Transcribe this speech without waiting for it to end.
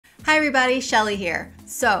Hi everybody, Shelly here.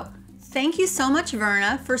 So, thank you so much,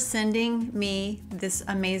 Verna, for sending me this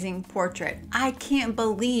amazing portrait. I can't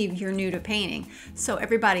believe you're new to painting. So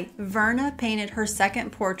everybody, Verna painted her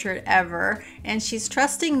second portrait ever, and she's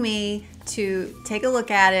trusting me to take a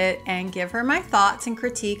look at it and give her my thoughts and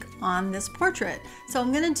critique on this portrait. So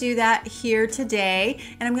I'm gonna do that here today,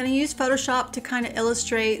 and I'm gonna use Photoshop to kind of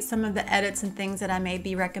illustrate some of the edits and things that I may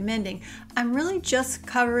be recommending. I'm really just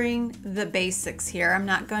covering the basics here. I'm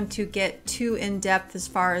not going to get too in-depth as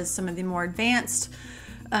far as some of the more advanced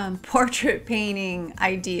portrait painting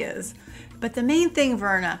ideas. But the main thing,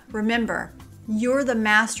 Verna, remember, you're the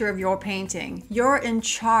master of your painting. You're in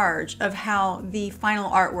charge of how the final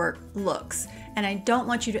artwork looks. And I don't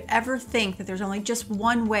want you to ever think that there's only just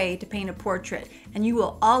one way to paint a portrait, and you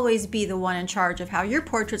will always be the one in charge of how your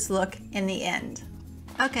portraits look in the end.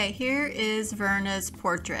 Okay, here is Verna's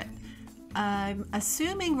portrait. I'm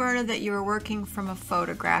assuming, Verna, that you were working from a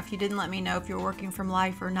photograph. You didn't let me know if you were working from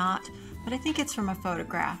life or not, but I think it's from a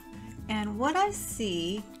photograph. And what I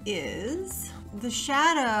see is the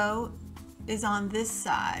shadow is on this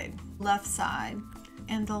side, left side,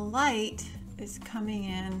 and the light is coming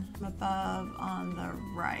in from above on the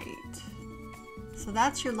right. So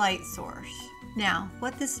that's your light source. Now,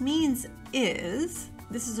 what this means is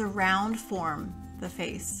this is a round form, the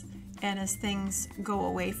face. And as things go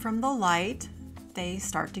away from the light, they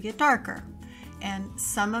start to get darker. And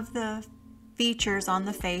some of the features on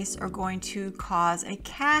the face are going to cause a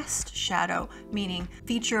cast shadow, meaning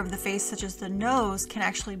feature of the face such as the nose can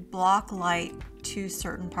actually block light to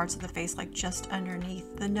certain parts of the face, like just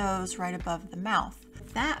underneath the nose, right above the mouth.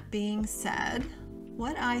 That being said,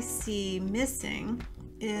 what I see missing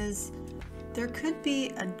is there could be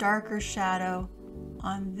a darker shadow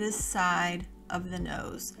on this side of the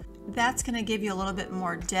nose. That's going to give you a little bit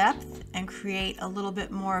more depth and create a little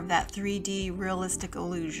bit more of that 3D realistic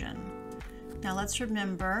illusion. Now let's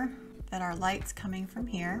remember that our light's coming from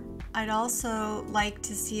here. I'd also like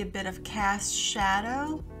to see a bit of cast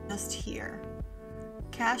shadow just here.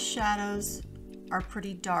 Cast shadows are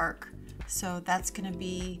pretty dark, so that's going to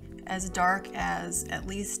be as dark as at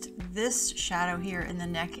least this shadow here in the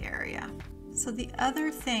neck area. So the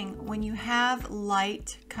other thing, when you have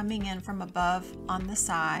light coming in from above on the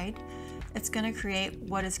side, it's going to create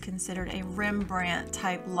what is considered a Rembrandt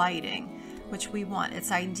type lighting, which we want.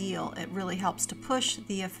 It's ideal. It really helps to push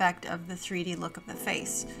the effect of the 3D look of the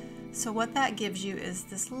face. So what that gives you is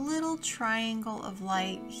this little triangle of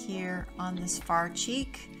light here on this far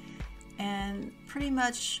cheek, and pretty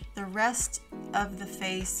much the rest of the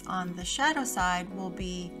face on the shadow side will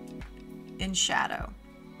be in shadow.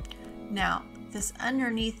 Now, this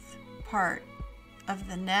underneath part of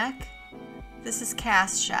the neck, this is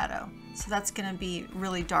cast shadow. So that's going to be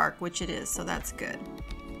really dark, which it is, so that's good.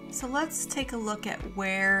 So let's take a look at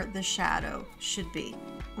where the shadow should be.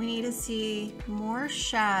 We need to see more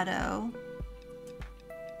shadow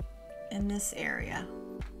in this area.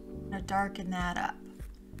 I'm going to darken that up.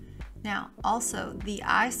 Now, also the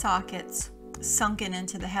eye sockets sunken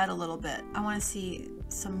into the head a little bit. I want to see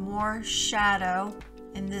some more shadow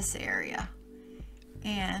in this area.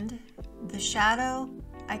 And the shadow,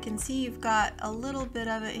 I can see you've got a little bit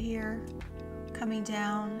of it here coming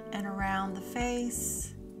down and around the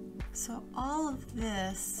face. So all of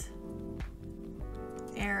this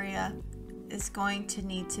area is going to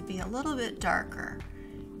need to be a little bit darker.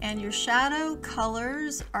 And your shadow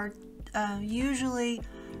colors are usually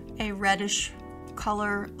a reddish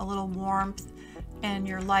color, a little warmth, and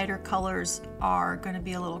your lighter colors are going to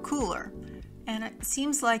be a little cooler. And it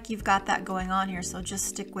seems like you've got that going on here, so just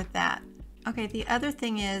stick with that. Okay, the other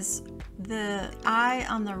thing is the eye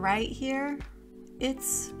on the right here,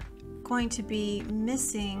 it's going to be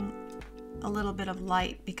missing a little bit of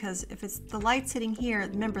light, because if it's the light's hitting here,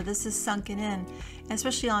 remember this is sunken in, and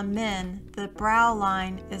especially on men, the brow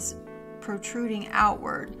line is protruding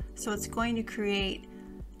outward, so it's going to create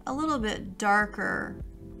a little bit darker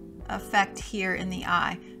effect here in the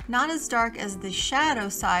eye. Not as dark as the shadow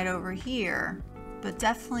side over here, but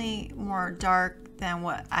definitely more dark than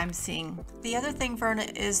what I'm seeing. The other thing, Verna,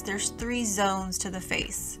 is there's 3 zones to the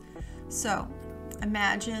face. So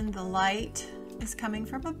imagine the light is coming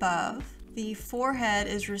from above. The forehead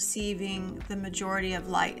is receiving the majority of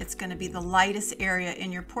light. It's going to be the lightest area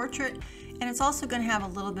in your portrait, and it's also going to have a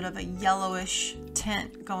little bit of a yellowish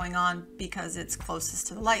tint going on because it's closest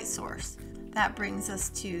to the light source. That brings us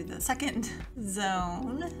to the second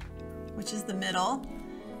zone, which is the middle,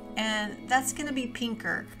 and that's going to be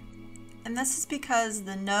pinker. And this is because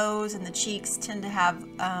the nose and the cheeks tend to have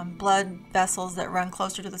blood vessels that run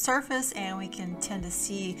closer to the surface, and we can tend to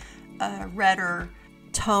see a redder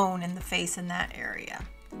tone in the face in that area.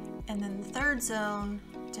 And then the third zone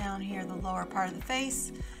down here, the lower part of the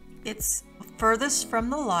face, it's furthest from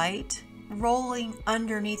the light, rolling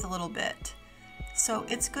underneath a little bit. So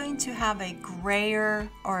it's going to have a grayer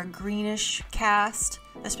or a greenish cast,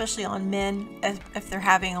 especially on men. If they're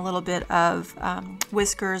having a little bit of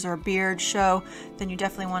whiskers or beard show, then you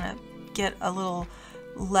definitely want to get a little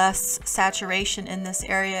less saturation in this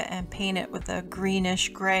area and paint it with a greenish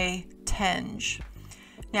gray tinge.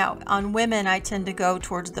 Now on women, I tend to go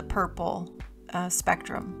towards the purple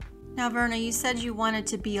spectrum. Now Verna, you said you wanted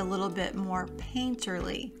to be a little bit more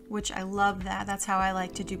painterly, which I love that. That's how I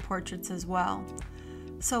like to do portraits as well.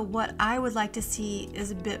 So what I would like to see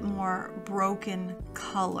is a bit more broken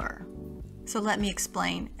color. So let me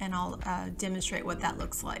explain and I'll demonstrate what that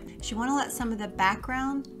looks like. You want to let some of the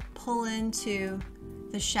background pull into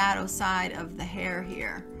the shadow side of the hair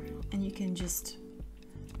here, and you can just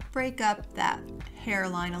break up that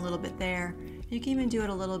hairline a little bit there. You can even do it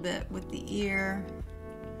a little bit with the ear.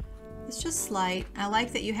 It's just slight. I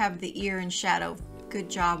like that you have the ear in shadow. Good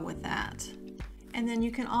job with that. And then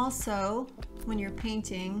you can also, when you're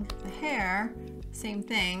painting the hair, same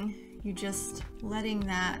thing, you just letting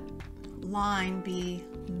that line be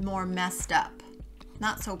more messed up,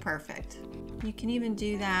 not so perfect. You can even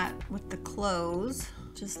do that with the clothes.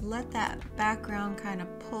 Just let that background kind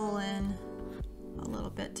of pull in a little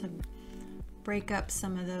bit to break up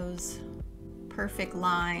some of those perfect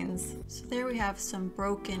lines. So there we have some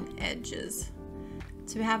broken edges.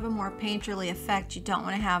 To have a more painterly effect, you don't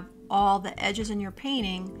want to have all the edges in your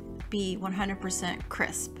painting be 100%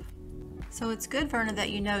 crisp. So it's good, Verna,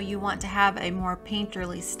 that you know you want to have a more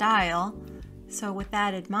painterly style. So with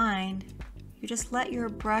that in mind, you just let your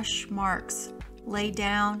brush marks lay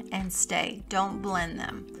down and stay. Don't blend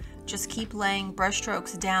them. Just keep laying brush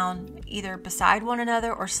strokes down either beside one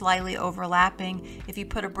another or slightly overlapping. If you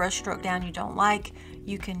put a brush stroke down you don't like,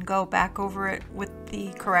 you can go back over it with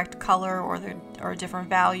the correct color or a different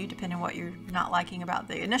value depending on what you're not liking about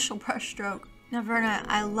the initial brush stroke. Now Verna,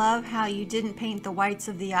 I love how you didn't paint the whites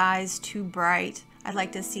of the eyes too bright. I'd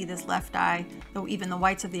like to see this left eye, though even the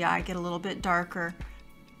whites of the eye, get a little bit darker.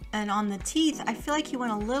 And on the teeth, I feel like you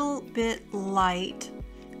went a little bit light,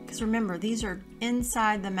 because remember, these are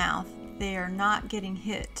inside the mouth. They are not getting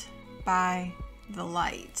hit by the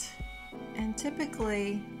light. And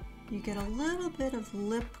typically, you get a little bit of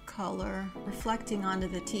lip color reflecting onto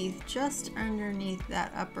the teeth just underneath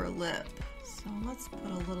that upper lip. So let's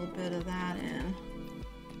put a little bit of that in.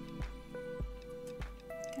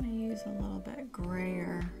 I'm gonna use a little bit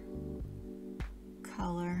grayer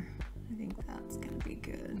color. I think that's gonna be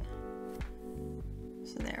good.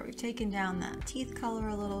 So there, we've taken down that teeth color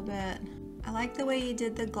a little bit. I like the way you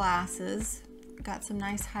did the glasses. Got some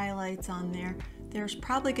nice highlights on there. There's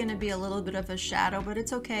probably gonna be a little bit of a shadow, but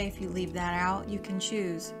it's okay if you leave that out. You can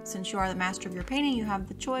choose. Since you are the master of your painting, you have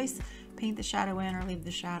the choice. Paint the shadow in or leave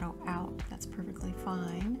the shadow out. That's perfectly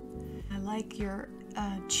fine. I like your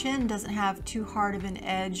chin doesn't have too hard of an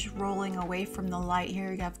edge rolling away from the light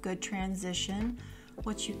here. You have good transition.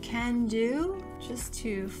 What you can do, just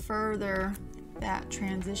to further that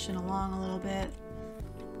transition along a little bit,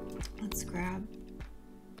 let's grab,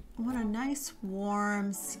 I want a nice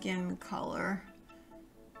warm skin color.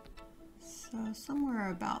 So somewhere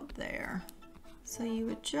about there. So you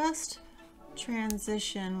would just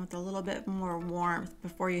transition with a little bit more warmth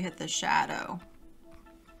before you hit the shadow.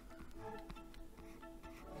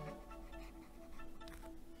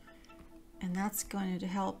 And that's going to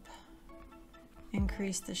help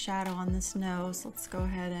increase the shadow on this nose. Let's go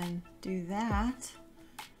ahead and do that.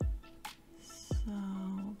 So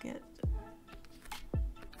we'll get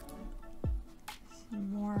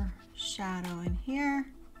some more shadow in here.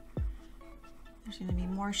 There's going to be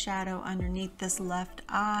more shadow underneath this left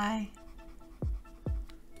eye.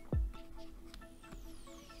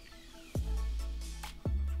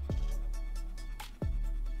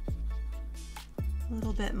 A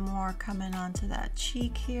little bit more coming onto that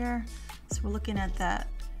cheek here. So we're looking at that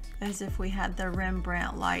as if we had the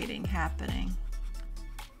Rembrandt lighting happening.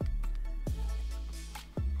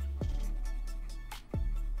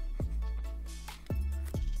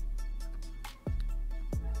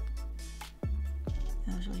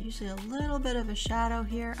 There's usually a little bit of a shadow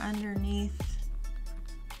here underneath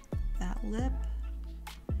that lip.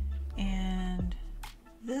 And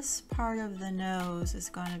this part of the nose is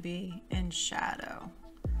going to be in shadow.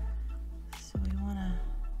 So we want to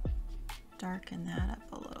darken that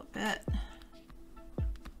up a little bit.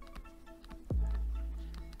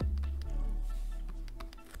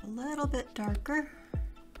 A little bit darker.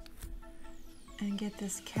 And get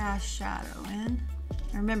this cast shadow in.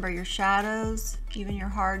 Remember, your shadows, even your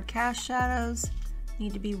hard cast shadows,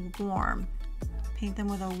 need to be warm. Paint them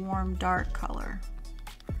with a warm, dark color.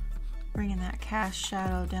 Bringing that cast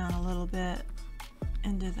shadow down a little bit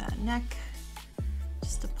into that neck,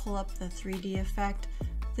 just to pull up the 3D effect.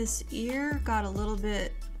 This ear got a little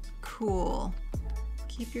bit cool.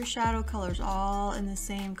 Keep your shadow colors all in the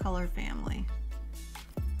same color family.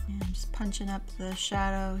 And I'm just punching up the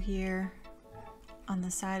shadow here on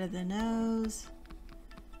the side of the nose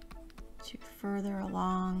to further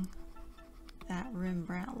along that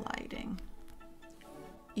Rembrandt lighting.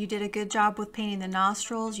 You did a good job with painting the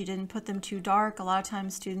nostrils. You didn't put them too dark. A lot of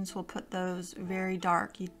times students will put those very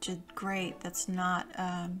dark. You did great. That's not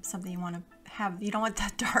something you want to have. You don't want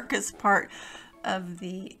the darkest part of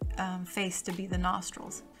the face to be the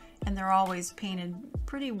nostrils. And they're always painted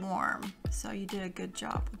pretty warm. So you did a good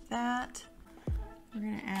job with that. We're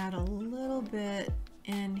going to add a little bit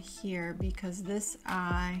in here because this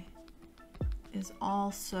eye is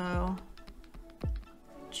also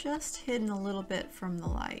just hidden a little bit from the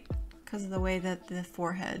light because of the way that the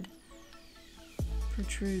forehead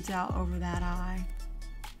protrudes out over that eye.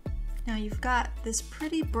 Now you've got this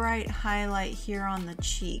pretty bright highlight here on the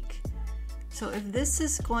cheek. So if this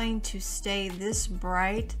is going to stay this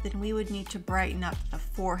bright, then we would need to brighten up the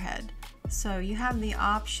forehead. So you have the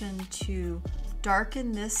option to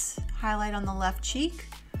darken this highlight on the left cheek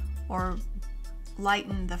or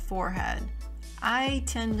lighten the forehead. I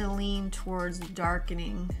tend to lean towards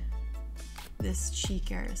darkening this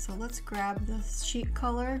cheek area. So let's grab this cheek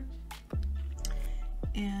color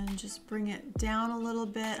and just bring it down a little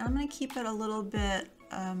bit. I'm going to keep it a little bit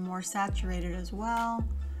more saturated as well,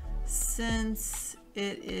 since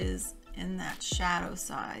it is in that shadow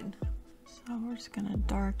side. So we're just going to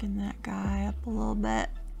darken that guy up a little bit.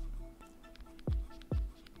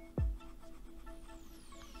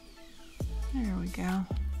 There we go.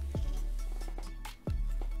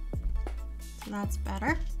 So that's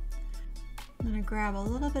better. I'm going to grab a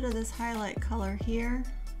little bit of this highlight color here.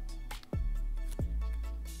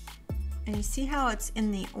 And you see how it's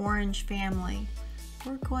in the orange family?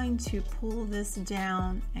 We're going to pull this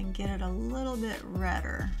down and get it a little bit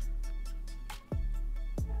redder.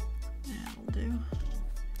 That'll do.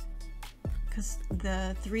 Because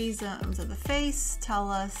the 3 zones of the face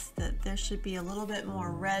tell us that there should be a little bit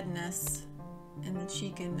more redness in the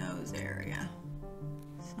cheek and nose area.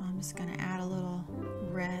 So I'm just going to add a little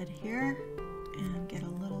red here and get a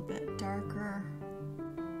little bit darker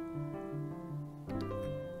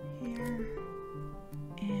here.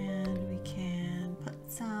 And we can put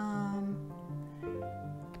some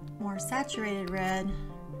more saturated red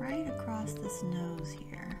right across this nose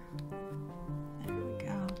here. There we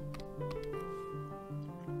go.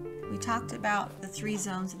 We talked about the 3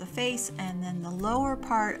 zones of the face, and then the lower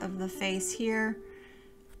part of the face here,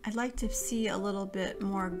 I'd like to see a little bit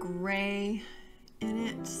more gray in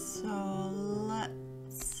it, so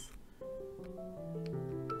let's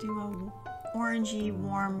do a orangey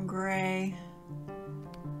warm gray.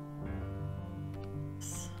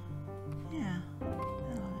 Yeah, that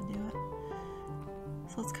ought to do it.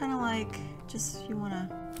 So it's kind of like, just, you want to,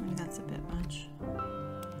 maybe that's a bit much.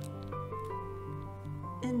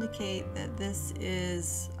 Indicate that this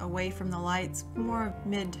is away from the lights, more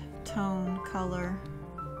mid-tone color.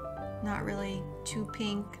 Not really too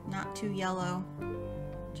pink, not too yellow,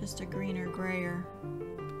 just a greener, grayer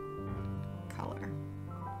color.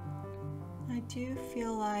 I do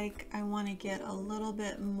feel like I want to get a little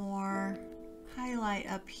bit more highlight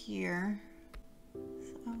up here.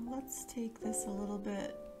 So let's take this a little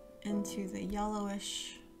bit into the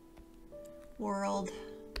yellowish world,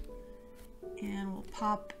 and we'll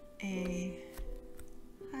pop a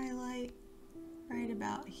highlight right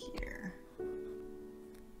about here.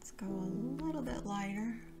 Let's go a little bit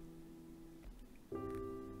lighter,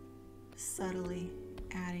 subtly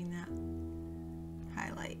adding that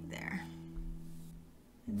highlight there.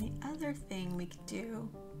 And the other thing we could do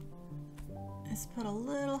is put a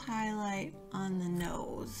little highlight on the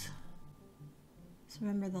nose. So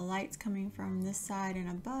remember, the light's coming from this side and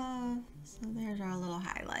above, so there's our little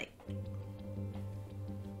highlight.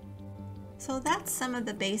 So that's some of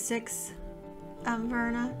the basics,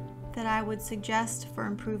 Verna, that I would suggest for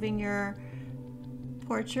improving your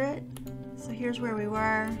portrait. So here's where we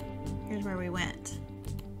were, here's where we went.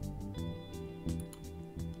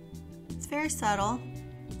 It's very subtle,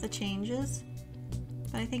 the changes,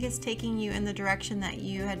 but I think it's taking you in the direction that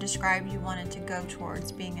you had described you wanted to go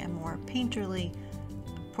towards, being a more painterly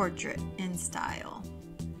portrait in style.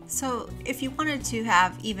 So if you wanted to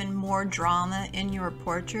have even more drama in your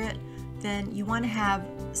portrait, then you want to have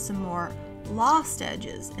some more lost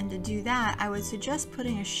edges, and to do that I would suggest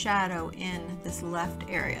putting a shadow in this left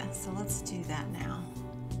area. So let's do that now.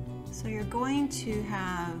 So you're going to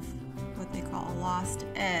have what they call a lost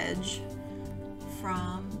edge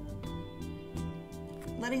from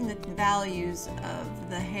letting the values of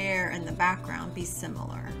the hair and the background be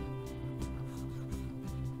similar.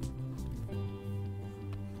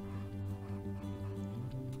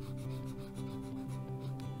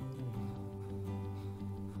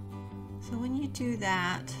 So when you do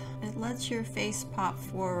that, it lets your face pop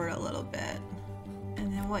forward a little bit.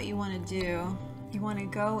 And then what you want to do, you want to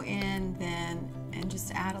go in then and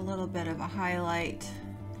just add a little bit of a highlight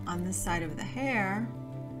on this side of the hair.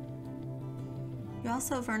 You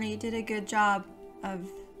also, Verna, you did a good job of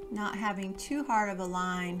not having too hard of a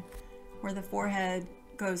line where the forehead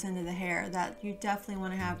goes into the hair. That you definitely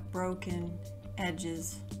want to have broken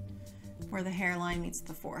edges where the hairline meets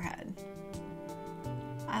the forehead.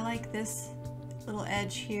 I like this little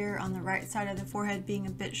edge here on the right side of the forehead being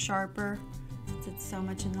a bit sharper since it's so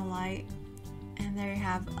much in the light. And there you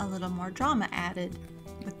have a little more drama added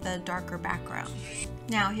with the darker background.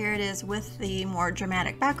 Now here it is with the more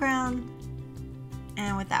dramatic background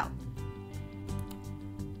and without.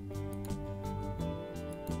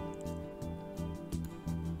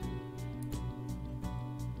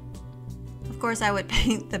 Of course, I would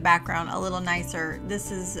paint the background a little nicer. This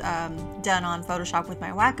is done on Photoshop with my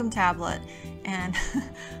Wacom tablet, and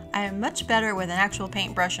I am much better with an actual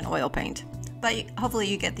paintbrush and oil paint. But hopefully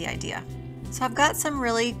you get the idea. So I've got some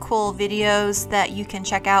really cool videos that you can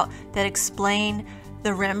check out that explain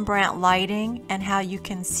the Rembrandt lighting and how you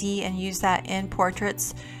can see and use that in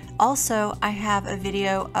portraits. Also, I have a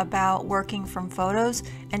video about working from photos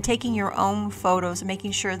and taking your own photos and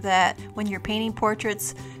making sure that when you're painting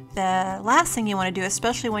portraits, the last thing you want to do,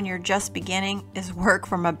 especially when you're just beginning, is work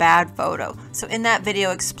from a bad photo. So in that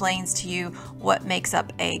video explains to you what makes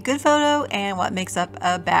up a good photo and what makes up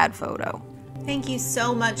a bad photo. Thank you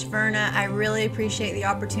so much, Verna. I really appreciate the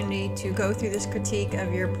opportunity to go through this critique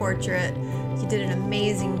of your portrait. You did an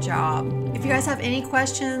amazing job. If you guys have any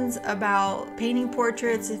questions about painting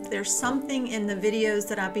portraits, if there's something in the videos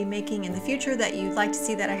that I'll be making in the future that you'd like to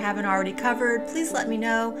see that I haven't already covered, please let me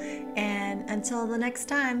know. And until the next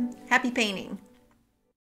time, happy painting.